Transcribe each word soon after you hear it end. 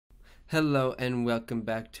Hello and welcome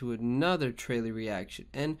back to another trailer reaction.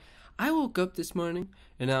 And I woke up this morning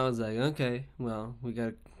and I was like, okay, well, we got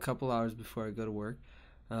a couple hours before I go to work.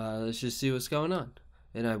 Let's just see what's going on.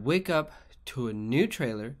 And I wake up to a new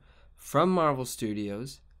trailer from Marvel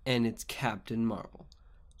Studios, and it's Captain Marvel.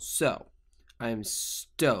 So, I am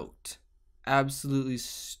stoked. Absolutely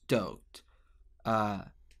stoked. Uh,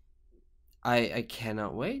 I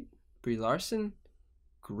cannot wait. Brie Larson,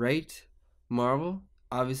 great. Marvel,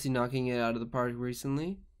 obviously knocking it out of the park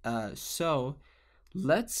recently. So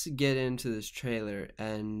let's get into this trailer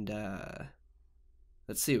and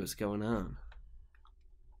let's see what's going on.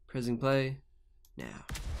 Pressing play now.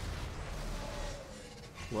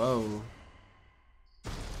 Whoa.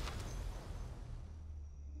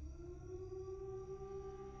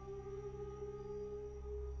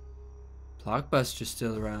 Blockbuster's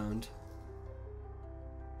still around.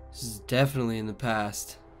 This is definitely in the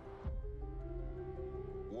past.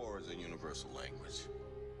 War is a universal language.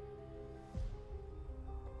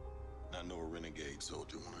 I know a renegade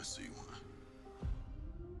soldier when I see one.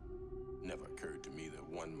 Never occurred to me that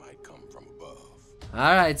one might come from above.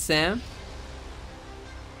 Alright, Sam.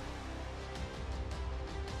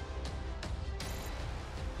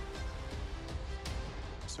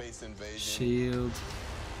 Space invasion. Shield.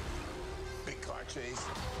 Big car chase.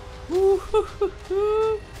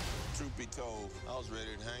 Woo-hoo-hoo-hoo. Truth be told, I was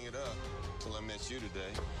ready to hang it up till I met you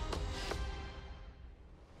today.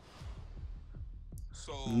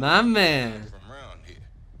 So, My man. from around here.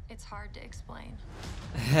 It's hard to explain.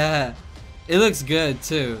 It looks good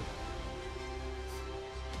too.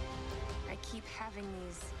 I keep having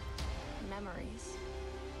these memories.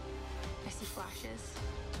 I see flashes.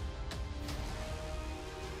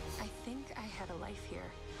 I think I had a life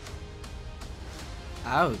here,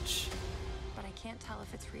 Ouch. but I can't tell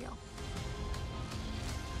if it's real.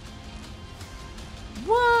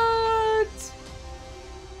 What?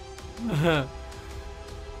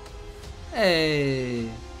 Hey.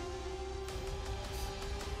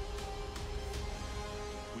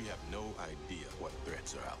 We have no idea what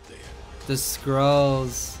threats are out there. The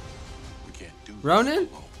scrolls. We can't do this Ronan?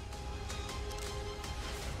 alone.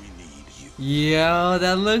 We need you. Yo,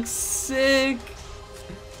 that looks sick.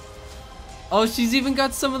 Oh, she's even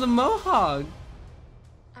got some of the mohawk.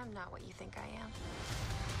 I'm not what you think I am.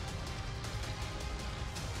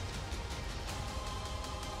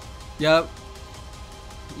 Yup.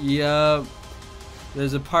 Yup.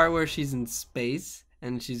 There's a part where she's in space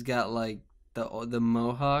and she's got like the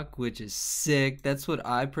mohawk, which is sick. That's what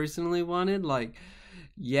I personally wanted. Like,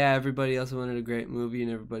 yeah, everybody else wanted a great movie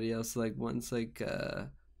and everybody else like wants like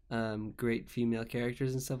great female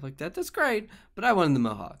characters and stuff like that. That's great, but I wanted the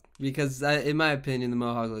mohawk because in my opinion the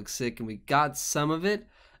mohawk looks sick and we got some of it.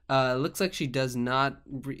 It looks like she does not.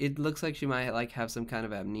 It looks like she might like have some kind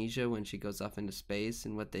of amnesia when she goes off into space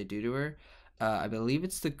and what they do to her. I believe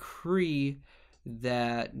it's the Kree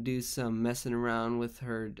that do some messing around with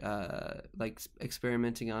her, like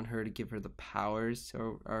experimenting on her to give her the powers,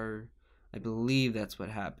 or I believe that's what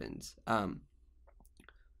happens.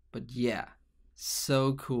 But yeah,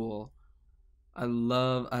 so cool. I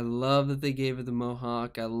love that they gave her the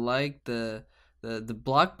mohawk. I like the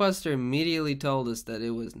Blockbuster immediately told us that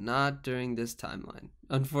it was not during this timeline.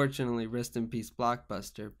 Unfortunately, rest in peace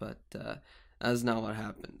Blockbuster, but that's not what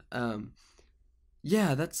happened.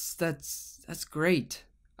 Yeah, that's great.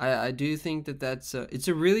 I do think that it's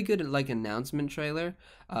a really good like announcement trailer.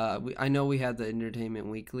 I know we had the Entertainment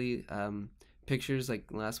Weekly pictures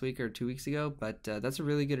like last week or 2 weeks ago, but that's a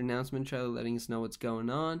really good announcement trailer, letting us know what's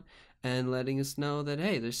going on and letting us know that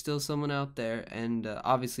hey, there's still someone out there, and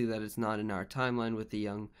obviously that it's not in our timeline with the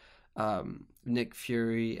young Nick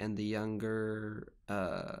Fury and the younger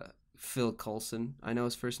Phil Coulson. I know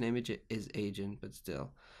his first name is Agent, but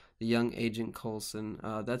still the young Agent Coulson.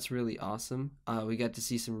 That's really awesome. We got to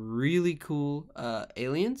see some really cool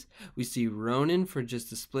aliens. We see Ronan for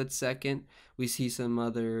just a split second. We see some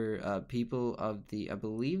other people of I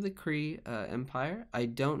believe, the Kree Empire. I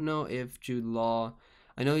don't know if Jude Law.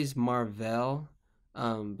 I know he's Marvel,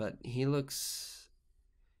 but he looks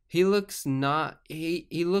human,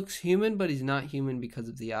 but he's not human because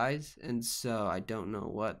of the eyes, and so I don't know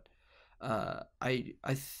what. I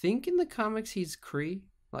think in the comics he's Kree,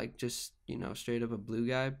 like just straight up a blue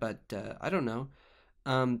guy, but I don't know.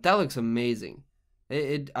 That looks amazing.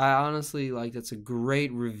 I honestly like that's a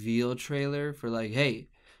great reveal trailer for like, hey,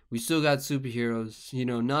 we still got superheroes.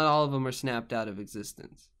 Not all of them are snapped out of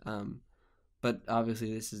existence. But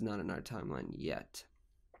obviously this is not in our timeline yet.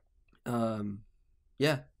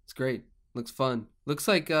 Yeah, it's great. Looks fun. Looks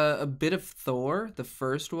like a bit of Thor, the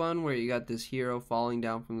first one, where you got this hero falling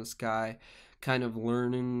down from the sky, kind of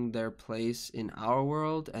learning their place in our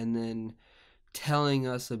world and then telling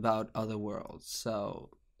us about other worlds.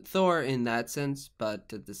 So Thor in that sense,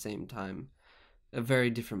 but at the same time, a very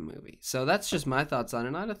different movie. So that's just my thoughts on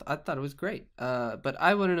it. I thought it was great. But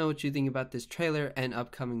I want to know what you think about this trailer and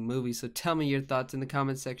upcoming movie. So tell me your thoughts in the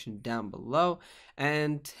comment section down below,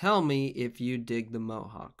 and tell me if you dig the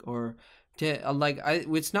mohawk or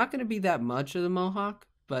it's not going to be that much of the mohawk,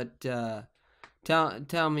 but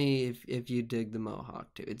tell me if you dig the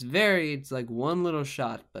mohawk too. It's like one little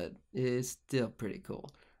shot, but it's still pretty cool.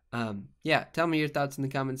 Yeah, tell me your thoughts in the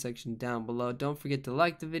comment section down below. Don't forget to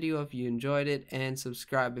like the video if you enjoyed it, and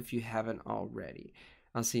subscribe if you haven't already.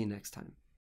 I'll see you next time.